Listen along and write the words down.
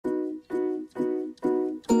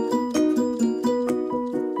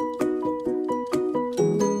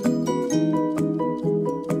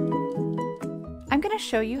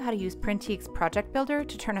show you how to use Printique's Project Builder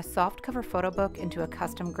to turn a softcover photo book into a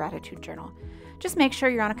custom gratitude journal. Just make sure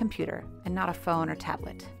you're on a computer and not a phone or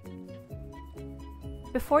tablet.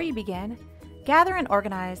 Before you begin, gather and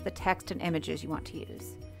organize the text and images you want to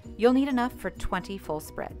use. You'll need enough for 20 full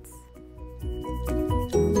spreads.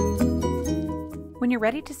 When you're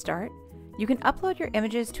ready to start, you can upload your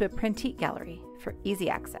images to a Printique gallery for easy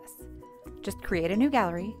access. Just create a new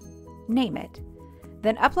gallery, name it,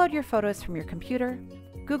 then upload your photos from your computer,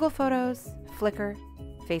 Google Photos, Flickr,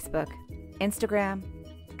 Facebook, Instagram,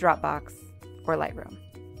 Dropbox, or Lightroom.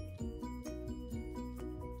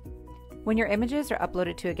 When your images are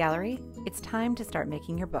uploaded to a gallery, it's time to start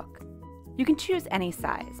making your book. You can choose any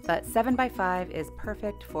size, but 7x5 is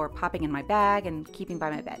perfect for popping in my bag and keeping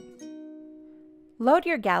by my bed. Load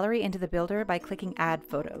your gallery into the builder by clicking Add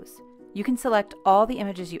Photos. You can select all the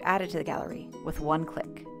images you added to the gallery with one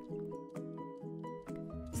click.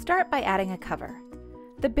 Start by adding a cover.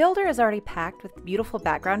 The builder is already packed with beautiful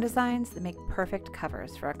background designs that make perfect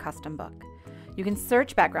covers for a custom book. You can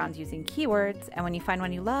search backgrounds using keywords, and when you find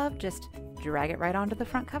one you love, just drag it right onto the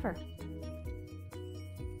front cover.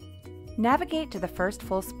 Navigate to the first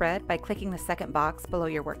full spread by clicking the second box below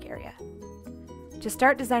your work area. To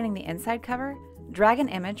start designing the inside cover, drag an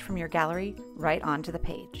image from your gallery right onto the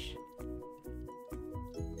page.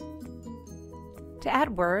 To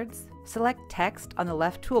add words, select Text on the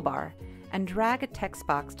left toolbar and drag a text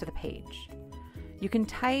box to the page. You can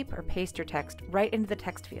type or paste your text right into the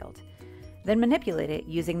text field, then manipulate it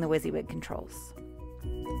using the WYSIWYG controls.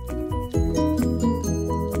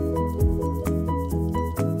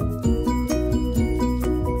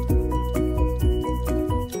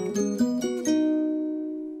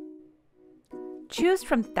 Choose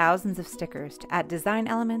from thousands of stickers to add design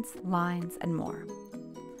elements, lines, and more.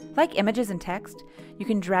 Like images and text, you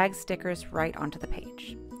can drag stickers right onto the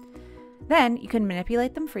page. Then you can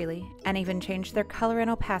manipulate them freely and even change their color and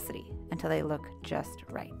opacity until they look just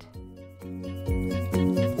right.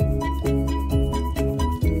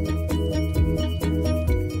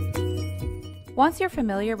 Once you're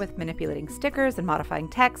familiar with manipulating stickers and modifying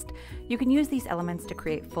text, you can use these elements to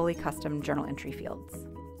create fully custom journal entry fields.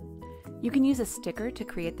 You can use a sticker to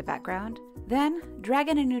create the background, then drag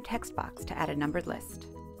in a new text box to add a numbered list.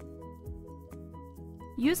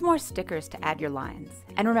 Use more stickers to add your lines,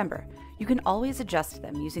 and remember, you can always adjust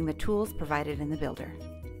them using the tools provided in the builder.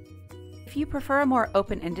 If you prefer a more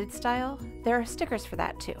open-ended style, there are stickers for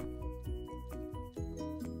that too.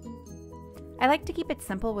 I like to keep it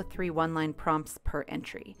simple with 3 one-line prompts per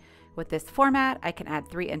entry. With this format, I can add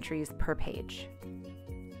 3 entries per page.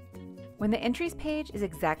 When the entries page is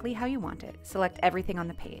exactly how you want it, select everything on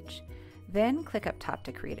the page. Then click up top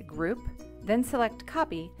to create a group, then select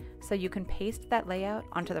Copy so you can paste that layout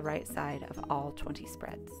onto the right side of all 20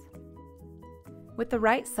 spreads. With the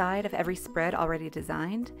right side of every spread already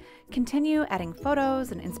designed, continue adding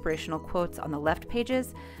photos and inspirational quotes on the left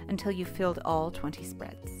pages until you've filled all 20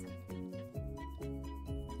 spreads.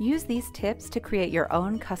 Use these tips to create your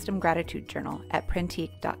own custom gratitude journal at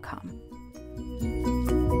Printique.com.